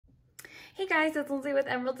Hey guys, it's Lindsay with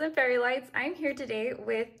Emeralds and Fairy Lights. I'm here today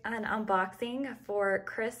with an unboxing for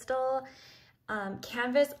Crystal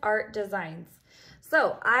Canvas Art Designs.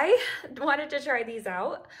 So I wanted to try these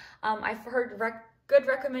out. I've heard good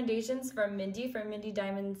recommendations from Mindy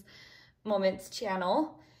Diamonds Moments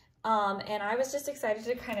channel. And I was just excited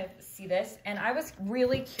to kind of see this. And I was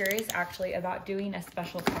really curious actually about doing a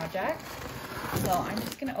special project. So I'm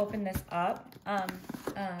just gonna open this up.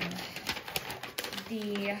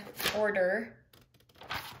 The order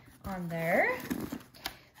on there.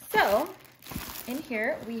 So in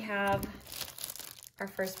here we have our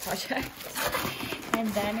first project, and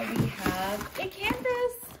then we have a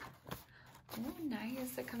canvas. Oh,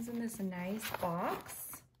 nice. It comes in this nice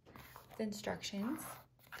box with instructions.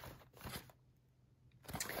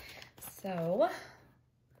 So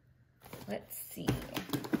let's see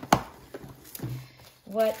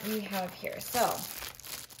what we have here. So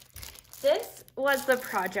this was the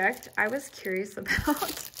project I was curious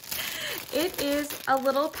about. It is a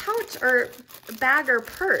little pouch or bag or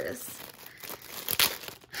purse.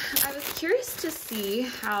 I was curious to see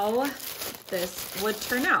how this would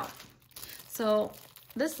turn out. So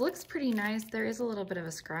this looks pretty nice. There is a little bit of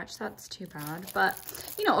a scratch. That's too bad,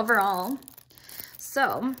 but you know, overall.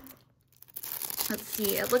 So let's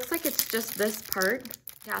see. It looks like it's just this part.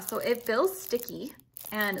 Yeah, so it feels sticky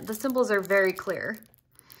and the symbols are very clear.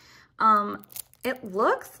 It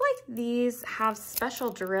looks like these have special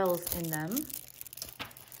drills in them.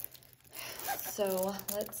 So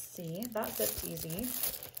let's see, that zips easy.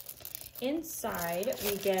 Inside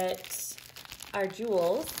we get our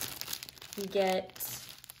jewels, we get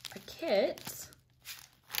a kit,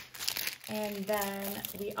 and then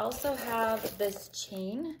we also have this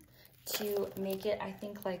chain to make it, I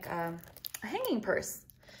think, like a hanging purse,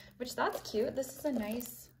 which that's cute. This is a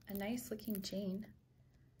nice looking chain.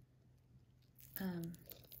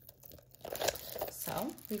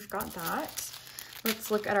 So we've got that. Let's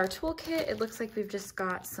look at our toolkit. It looks like we've just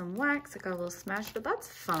got some wax. It got a little smashed, but that's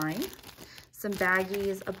fine. Some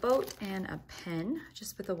baggies, a boat, and a pen,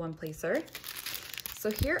 just with a one placer. So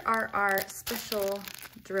here are our special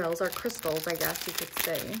drills, our crystals, I guess you could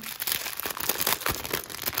say.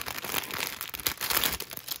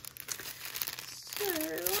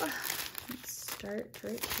 So let's start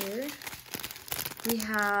right here. We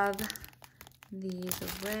have these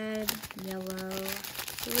red, yellow,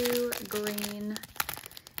 blue, green,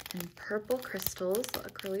 and purple crystals that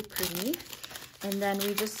look really pretty. And then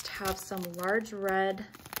we just have some large red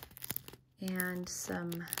and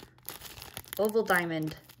some oval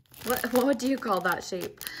diamond. What do you call that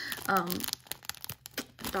shape?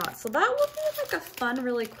 Dots. So that will be like a fun,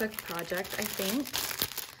 really quick project, I think.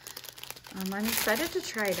 I'm excited to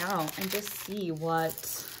try it out and just see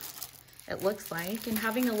what it looks like, and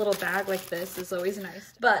having a little bag like this is always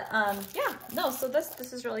nice. But yeah, no, so this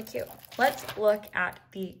is really cute. Let's look at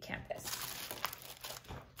the canvas.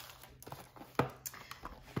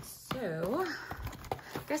 So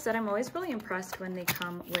like I said, I'm always really impressed when they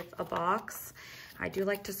come with a box. I do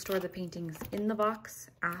like to store the paintings in the box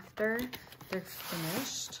after they're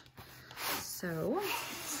finished. So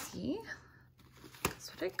let's see,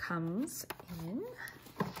 that's what it comes in.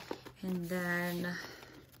 And then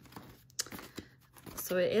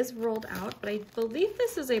so it is rolled out, but I believe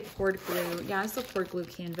this is a poured glue. Yeah, it's a poured glue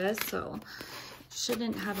canvas, so it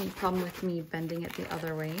shouldn't have any problem with me bending it the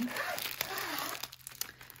other way.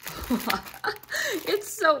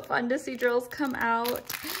 It's so fun to see drills come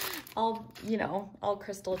out, all, you know, all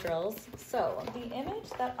crystal drills. So the image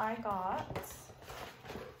that I got,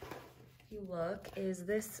 if you look, is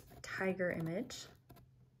this tiger image.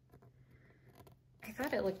 I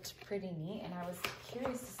thought it looked pretty neat, and I was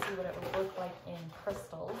curious to see what it would look like in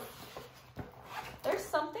crystals. There's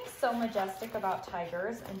something so majestic about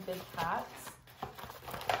tigers and big cats.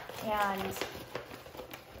 And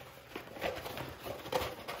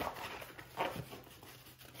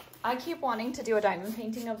I keep wanting to do a diamond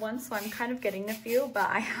painting of one, so I'm kind of getting a few, but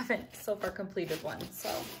I haven't so far completed one. So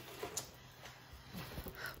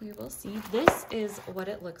we will see. This is what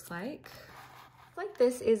it looks like. Like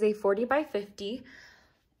this is a 40 by 50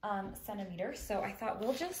 centimeter. So I thought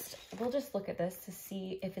we'll just look at this to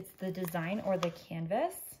see if it's the design or the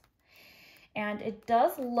canvas. And it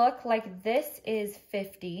does look like this is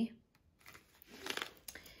 50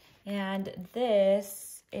 and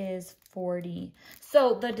this is 40.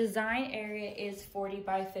 So the design area is 40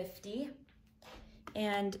 by 50.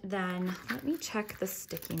 And then let me check the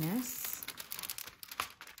stickiness.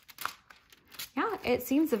 Yeah, it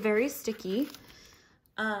seems very sticky.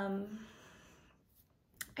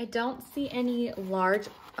 I don't see any large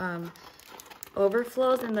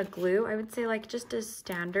overflows in the glue. I would say like just a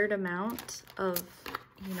standard amount of,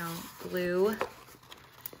 you know, glue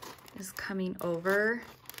is coming over.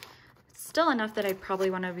 It's still enough that I probably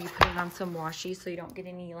want to be putting on some washi so you don't get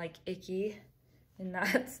any like icky and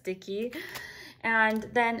not sticky. And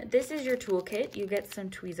then this is your toolkit. You get some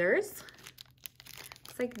tweezers.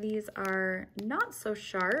 Looks like these are not so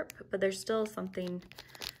sharp, but there's still something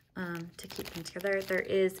to keep them together. There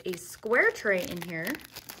is a square tray in here.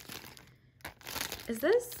 Is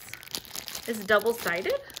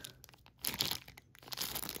double-sided?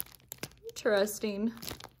 Interesting.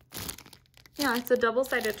 Yeah, it's a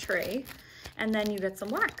double-sided tray. And then you get some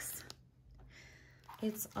wax.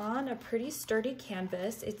 It's on a pretty sturdy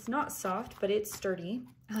canvas. It's not soft, but it's sturdy.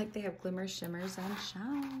 I like they have glimmers, shimmers, and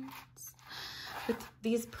shines. With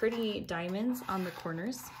these pretty diamonds on the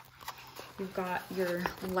corners. You've got your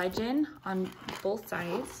legend on both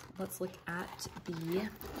sides. Let's look at the...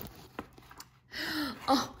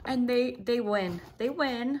 Oh, and they win. They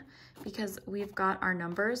win because we've got our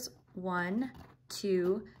numbers 1,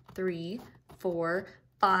 2, 3, 4,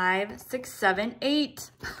 5, 6, 7,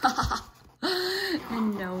 8.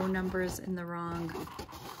 And no numbers in the wrong,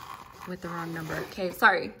 with the wrong number. Okay,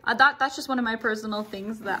 sorry. That's just one of my personal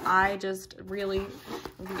things that I just really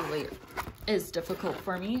is difficult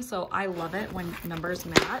for me. So I love it when numbers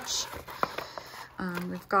match.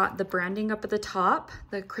 We've got the branding up at the top,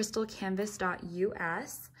 the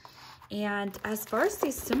crystalcanvas.us. And as far as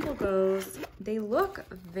the symbol goes, they look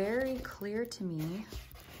very clear to me.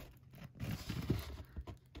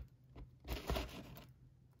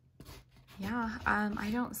 Yeah, I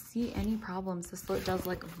don't see any problems. This does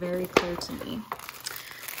look very clear to me.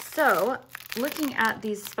 So, looking at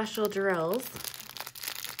these special drills,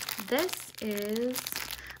 this is,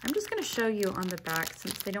 I'm just going to show you on the back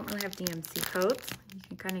since they don't really have DMC codes. You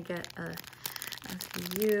can kind of get a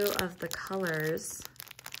view of the colors.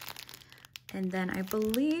 And then I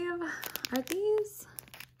believe, are these,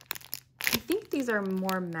 I think these are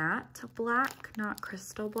more matte black, not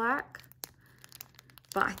crystal black.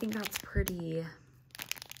 But I think that's pretty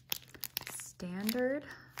standard.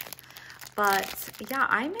 But yeah,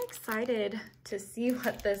 I'm excited to see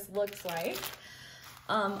what this looks like.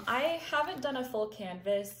 I haven't done a full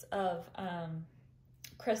canvas of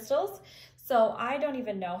crystals, so I don't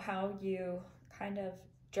even know how you kind of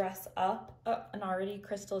dress up an already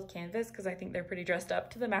crystal canvas because I think they're pretty dressed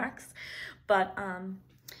up to the max. But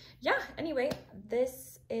yeah, anyway,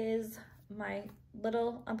 this is my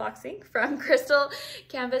little unboxing from Crystal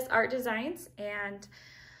Canvas Art Designs, and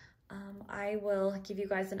I will give you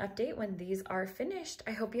guys an update when these are finished.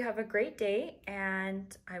 I hope you have a great day,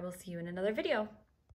 and I will see you in another video.